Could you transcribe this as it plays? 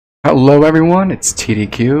Hello everyone, it's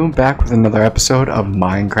TDQ back with another episode of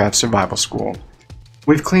Minecraft Survival School.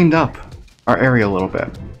 We've cleaned up our area a little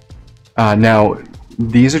bit. Now,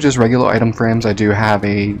 these are just regular item frames. I do have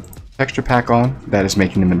a texture pack on that is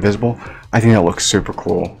making them invisible. I think that looks super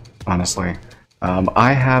cool, honestly.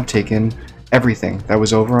 I have taken everything that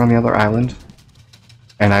was over on the other island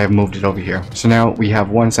and I have moved it over here. So now we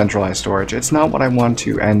have one centralized storage. It's not what I want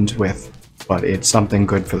to end with, but it's something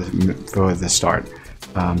good for the start.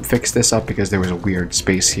 Fixed this up because there was a weird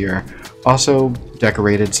space here. Also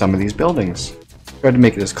decorated some of these buildings. Tried to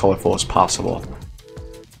make it as colorful as possible,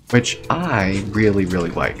 which I really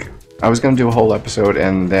like. I was going to do a whole episode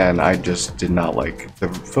and then I just did not like the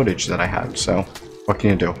footage that I had, so what can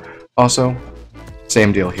you do? Also,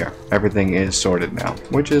 same deal here. Everything is sorted now,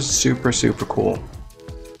 which is super cool.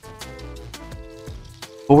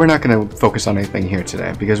 But we're not going to focus on anything here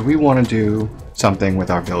today because we want to do something with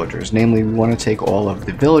our villagers. Namely, we want to take all of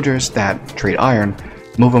the villagers that trade iron,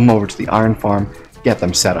 move them over to the iron farm, get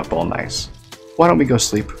them set up all nice. Why don't we go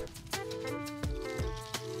sleep?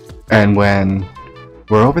 And when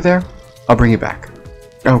we're over there, I'll bring you back.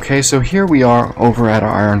 Okay, so here we are over at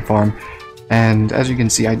our iron farm. And as you can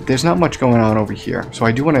see, there's not much going on over here. So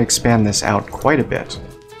I do want to expand this out quite a bit.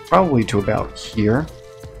 Probably to about here.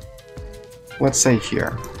 Let's say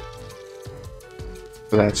here.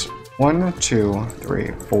 So that's 1, 2,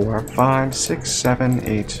 3, 4, 5, 6, 7,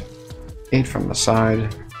 8. 8 from the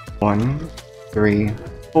side. 1, 3,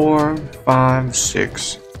 4, 5,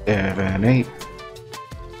 6, 7, 8.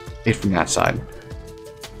 8 from that side.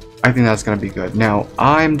 I think that's going to be good. Now,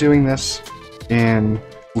 I'm doing this in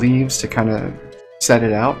leaves to kind of set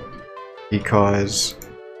it out because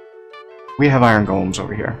we have iron golems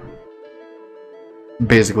over here.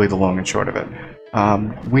 Basically the long and short of it.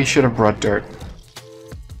 We should have brought dirt.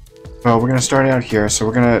 Well, we're going to start out here, so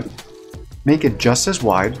we're going to make it just as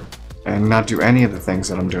wide and not do any of the things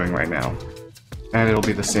that I'm doing right now. And it'll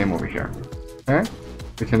be the same over here. Okay?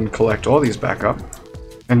 We can collect all these back up,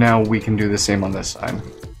 and now we can do the same on this side.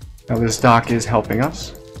 Now this dock is helping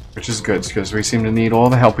us, which is good because we seem to need all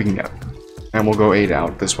the help we can get. And we'll go 8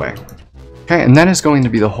 out this way. Okay, and that is going to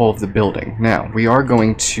be the whole of the building. Now, we are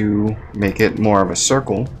going to make it more of a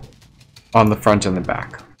circle on the front and the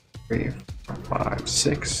back. 3, 4, 5,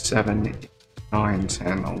 6, 7, 8, 9,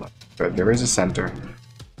 10, 11. Good, there is a center.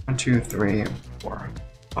 1, 2, 3, 4,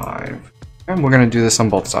 5. And we're going to do this on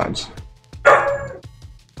both sides.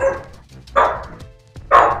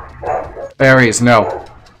 Berries, no.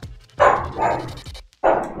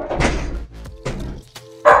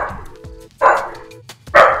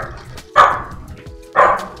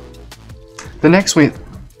 The next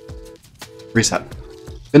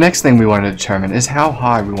thing we want to determine is how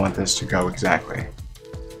high we want this to go exactly.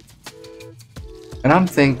 And I'm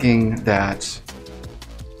thinking that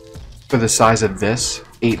for the size of this,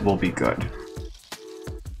 8 will be good.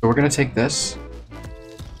 So we're going to take this.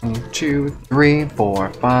 1, 2, 3,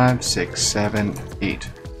 4, 5, 6, 7, 8.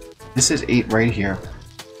 This is 8 right here.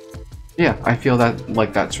 Yeah, I feel that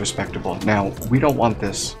that's respectable. Now, we don't want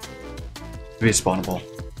this to be spawnable.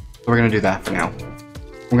 So we're going to do that for now.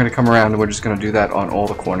 We're going to come around and we're just going to do that on all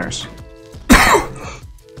the corners.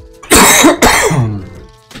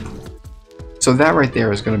 So that right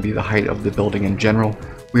there is going to be the height of the building in general.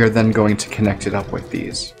 We are then going to connect it up with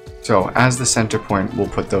these. So as the center point, we'll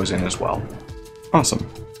put those in as well. Awesome.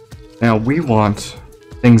 Now we want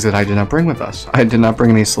things that I did not bring with us. I did not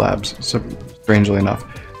bring any slabs, so strangely enough.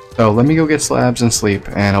 So let me go get slabs and sleep,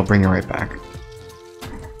 and I'll bring you right back.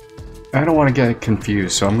 I don't want to get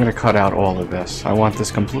confused, so I'm going to cut out all of this. I want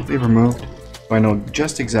this completely removed, so I know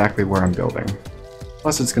just exactly where I'm building.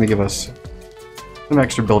 Plus it's going to give us some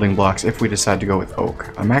extra building blocks if we decide to go with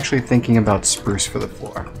oak. I'm actually thinking about spruce for the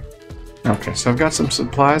floor. Okay, so I've got some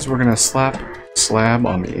supplies. We're going to slap slab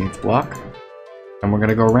on the 8th block, and we're going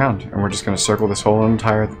to go around, and we're just going to circle this whole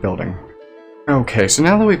entire building. Okay, so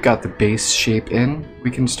now that we've got the base shape in,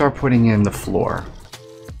 we can start putting in the floor.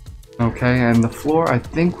 Okay, and the floor, I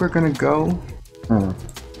think we're gonna go...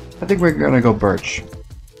 I think we're gonna go birch.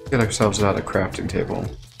 Get ourselves out a crafting table.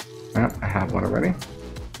 Yeah, I have one already.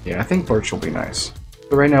 Yeah, I think birch will be nice.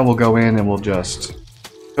 So right now we'll go in and we'll just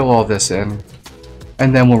fill all this in.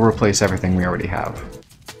 And then we'll replace everything we already have.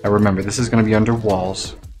 Now remember, this is gonna be under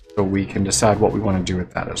walls, so we can decide what we want to do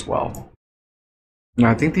with that as well. Now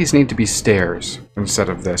I think these need to be stairs instead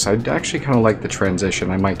of this. I actually kind of like the transition,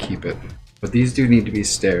 I might keep it. But these do need to be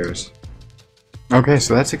stairs. Okay,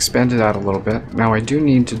 so that's expanded out a little bit. Now I do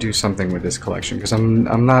need to do something with this collection because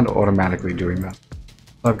I'm not automatically doing that.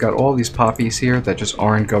 I've got all these poppies here that just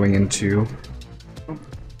aren't going into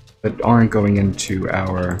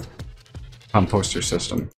our composter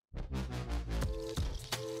system.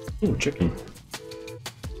 Ooh, chicken.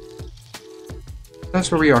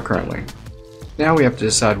 That's where we are currently. Now we have to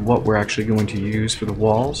decide what we're actually going to use for the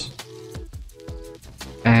walls.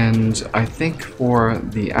 And I think for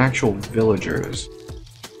the actual villagers,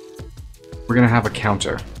 we're going to have a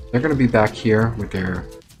counter. They're going to be back here with their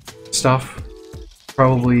stuff.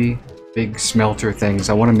 Probably big smelter things.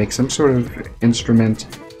 I want to make some sort of instrument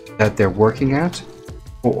that they're working at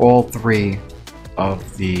for all three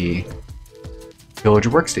of the villager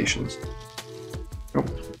workstations. Nope,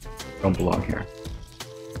 don't belong here.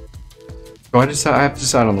 So I have to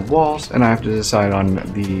decide on the walls, and I have to decide on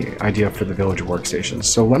the idea for the villager workstations.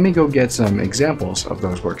 So let me go get some examples of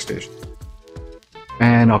those workstations,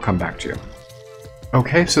 and I'll come back to you.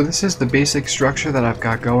 Okay, so this is the basic structure that I've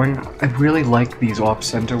got going. I really like these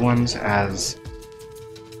off-center ones as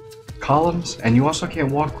columns, and you also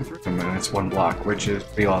can't walk through them, and it's one block, which is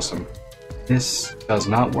pretty awesome. This does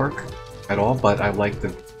not work at all, but I like the...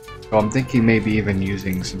 So I'm thinking maybe even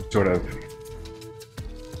using some sort of...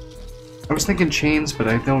 I was thinking chains, but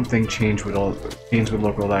I don't think chains would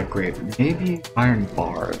look all that great. Maybe iron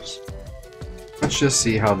bars. Let's just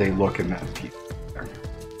see how they look in that piece there.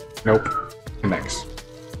 Nope. Connects.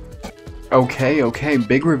 Okay,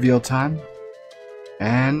 big reveal time.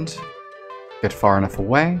 And get far enough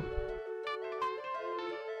away.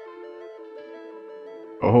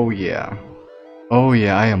 Oh yeah,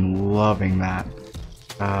 I am loving that.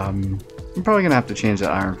 I'm probably gonna have to change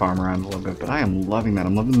that iron farm around a little bit, but I am loving that.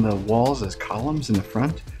 I'm loving the walls as columns in the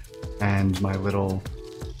front, and my little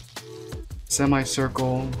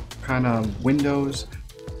semicircle kind of windows.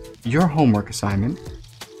 Your homework assignment,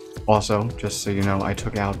 also, just so you know, I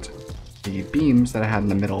took out the beams that I had in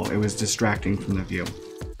the middle. It was distracting from the view.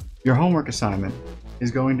 Your homework assignment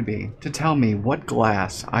is going to be to tell me what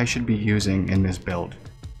glass I should be using in this build.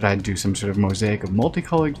 Should I do some sort of mosaic of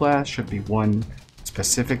multicolored glass? Should be one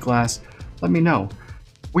specific glass? Let me know.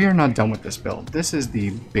 We are not done with this build. This is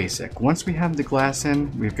the basic. Once we have the glass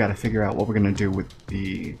in, we've got to figure out what we're going to do with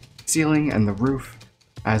the ceiling and the roof,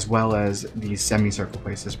 as well as the semicircle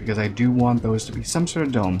places, because I do want those to be some sort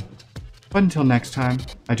of dome. But until next time,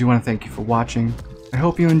 I do want to thank you for watching. I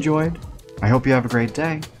hope you enjoyed. I hope you have a great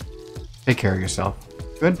day. Take care of yourself.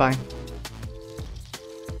 Goodbye.